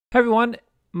Hi everyone,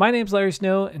 my name is Larry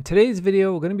Snow. In today's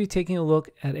video, we're going to be taking a look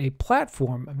at a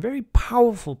platform, a very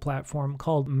powerful platform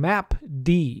called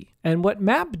mapD. And what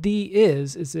mapD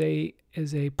is a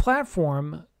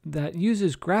platform that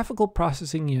uses graphical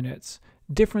processing units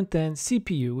different than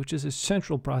CPU, which is a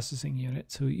central processing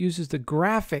unit. So it uses the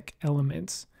graphic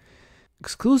elements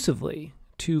exclusively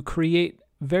to create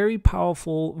very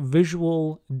powerful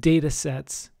visual data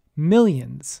sets,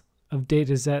 millions of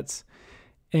data sets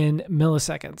in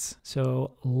milliseconds.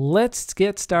 So let's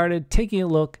get started taking a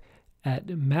look at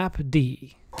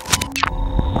mapD.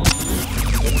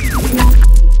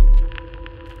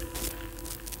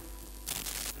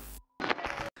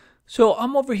 So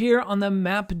I'm over here on the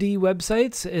mapD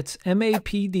websites. It's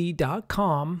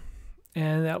mapD.com,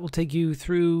 and that will take you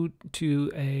through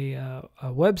to a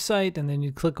website, and then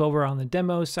you click over on the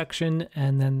demo section,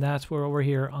 and then that's where we're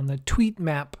here on the tweet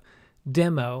map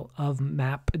demo of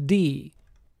mapD.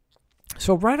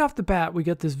 So right off the bat, we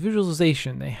get this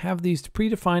visualization. They have these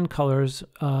predefined colors.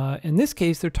 In this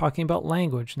case, they're talking about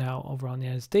language. Now, over on the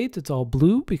United States, it's all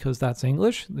blue because that's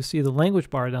English. You see the language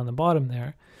bar down the bottom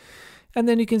there. And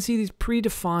then you can see these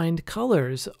predefined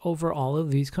colors over all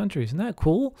of these countries. Isn't that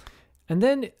cool? And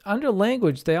then under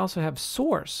language, they also have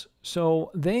source. So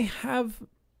they have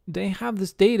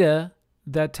this data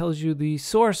that tells you the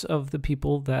source of the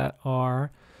people that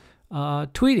are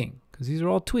tweeting. Because these are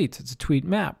all tweets. It's a tweet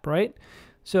map, right?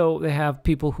 So they have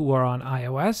people who are on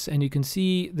iOS, and you can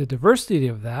see the diversity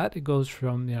of that. It goes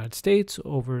from the United States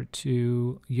over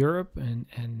to Europe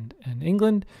and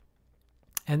England.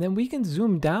 And then we can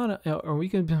zoom down, or we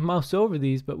can mouse over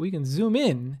these, but we can zoom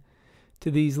in to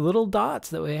these little dots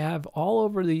that we have all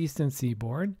over the Eastern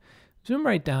Seaboard. Zoom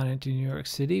right down into New York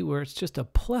City, where it's just a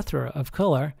plethora of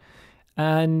color.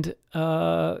 And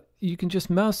you can just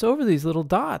mouse over these little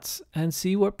dots and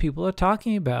see what people are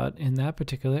talking about in that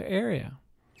particular area.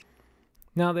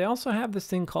 Now, they also have this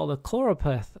thing called a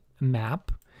choropleth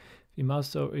map. If you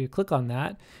mouse over, you click on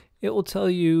that, it will tell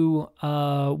you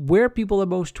where people are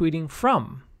most tweeting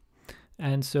from.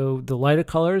 And so the lighter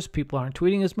colors, people aren't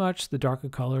tweeting as much. The darker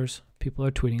colors, people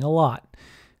are tweeting a lot.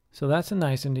 So that's a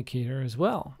nice indicator as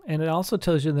well. And it also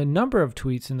tells you the number of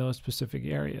tweets in those specific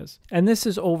areas. And this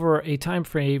is over a time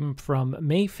frame from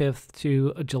May 5th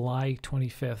to July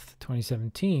 25th,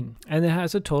 2017. And it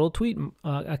has a total tweet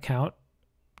amount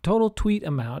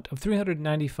of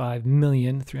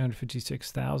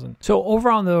 395,356,000. So over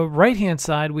on the right-hand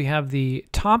side, we have the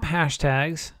top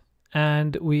hashtags,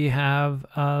 and we have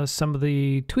some of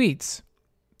the tweets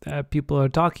that people are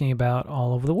talking about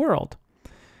all over the world.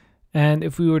 And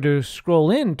if we were to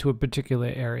scroll into a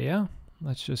particular area,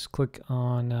 let's just click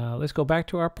on, let's go back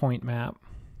to our point map.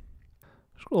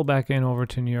 Scroll back in over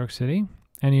to New York City.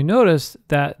 And you notice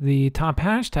that the top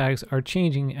hashtags are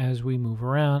changing as we move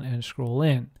around and scroll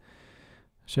in.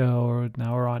 So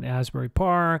now we're on Asbury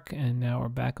Park, and now we're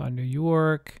back on New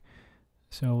York.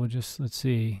 So we'll just, let's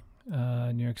see.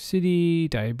 New York City,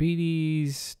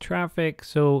 diabetes, traffic.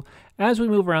 So as we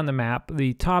move around the map,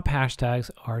 the top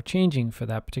hashtags are changing for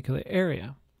that particular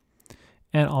area.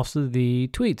 And also the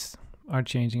tweets are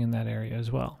changing in that area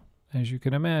as well. As you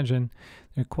can imagine,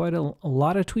 there are quite a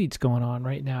lot of tweets going on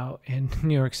right now in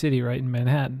New York City, right in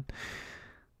Manhattan.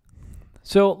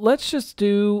 So let's just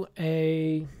do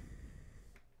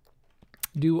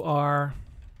our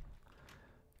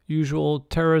usual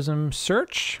terrorism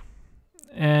search.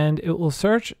 And it will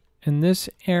search in this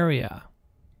area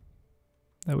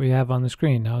that we have on the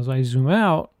screen. Now, as I zoom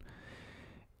out,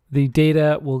 the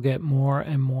data will get more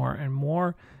and more and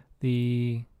more.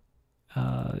 The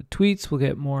tweets will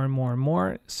get more and more and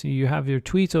more. So you have your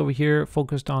tweets over here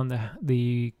focused on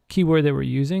the keyword that we're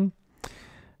using.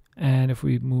 And if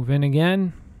we move in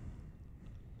again,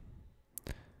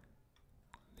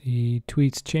 the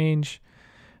tweets change.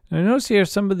 Now, notice here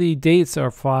some of the dates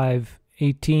are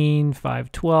 5/18,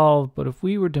 5/12, but if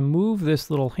we were to move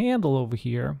this little handle over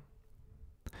here,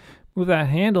 move that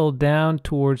handle down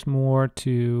towards more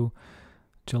to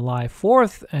July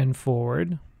 4th and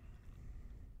forward,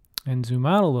 and zoom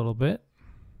out a little bit,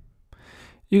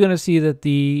 you're going to see that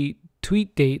the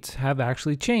tweet dates have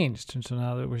actually changed. And so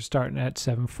now that we're starting at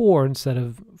 7/4 instead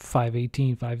of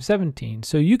 5/18, 5/17.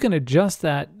 So you can adjust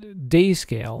that day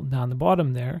scale down the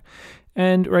bottom there.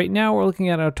 And right now we're looking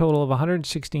at a total of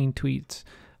 116 tweets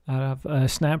out of a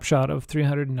snapshot of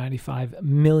 395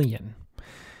 million.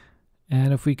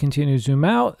 And if we continue to zoom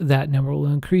out, that number will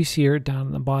increase here down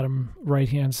on the bottom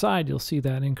right-hand side. You'll see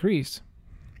that increase.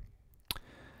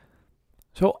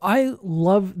 So I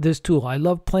love this tool. I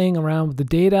love playing around with the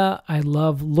data. I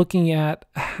love looking at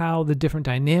how the different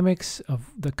dynamics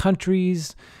of the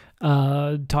countries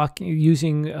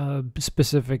using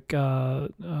specific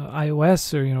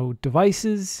iOS or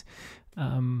devices.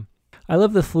 I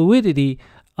love the fluidity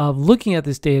of looking at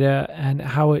this data and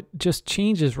how it just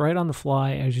changes right on the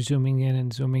fly as you're zooming in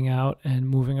and zooming out and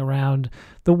moving around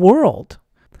the world.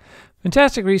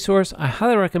 Fantastic resource. I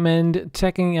highly recommend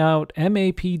checking out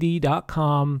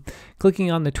mapD.com,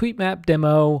 clicking on the tweet map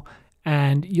demo,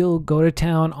 and you'll go to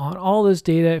town on all this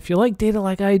data. If you like data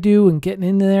like I do and getting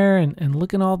in there and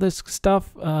looking at all this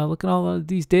stuff, looking at all of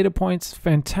these data points,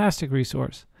 fantastic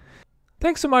resource.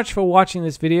 Thanks so much for watching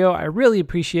this video. I really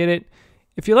appreciate it.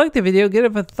 If you like the video, give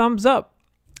it a thumbs up.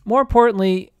 More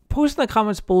importantly, post in the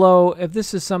comments below if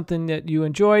this is something that you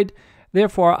enjoyed.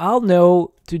 Therefore, I'll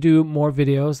know to do more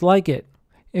videos like it.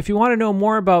 If you want to know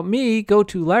more about me, go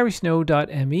to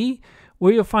larrysnow.me,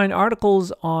 where you'll find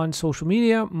articles on social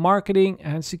media, marketing,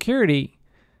 and security,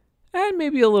 and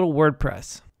maybe a little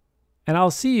WordPress. And I'll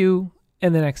see you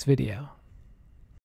in the next video.